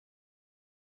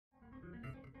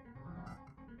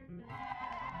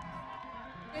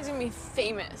guys are gonna be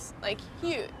famous, like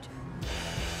huge.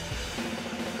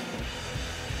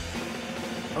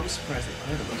 I was surprised they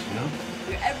hired us, you know?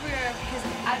 You're everywhere because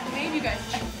I've made you guys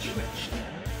Jewish.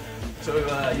 So,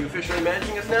 you officially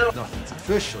managing us now? Nothing's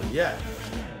official yet.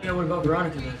 Yeah, what about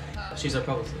Veronica then? She's our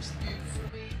publicist.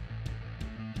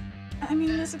 I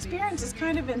mean, this experience is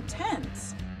kind of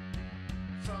intense.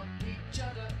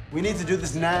 We need to do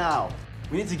this now.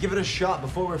 We need to give it a shot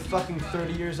before we're fucking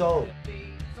 30 years old.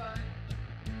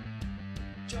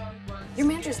 Your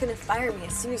manager's gonna fire me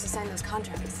as soon as you sign those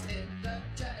contracts.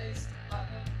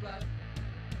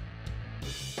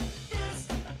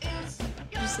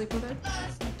 Did you sleep with her?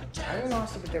 I don't know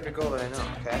something difficult that I know,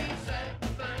 okay?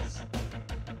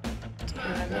 Do you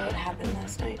remember what happened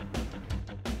last night?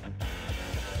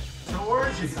 How are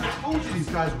you? I told you these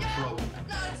guys were trouble.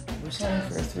 We're signing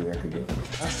for a 3-record deal.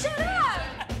 Shut up!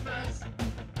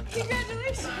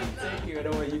 Congratulations! Thank you.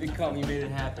 Don't worry, you can come. You made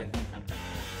it happen.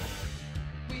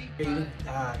 Hey, you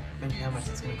think how much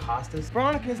it's gonna cost us?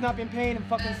 Veronica has not been paying in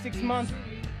fucking 6 months.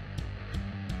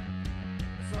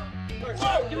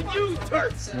 Whoa, you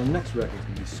turds! The next record's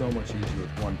gonna be so much easier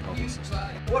with one publicist.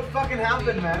 What fucking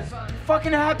happened, man?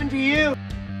 Fucking happened to you.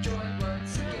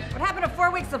 What happened to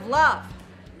 4 weeks of love?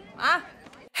 Huh?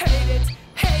 Hate it,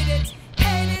 hate it.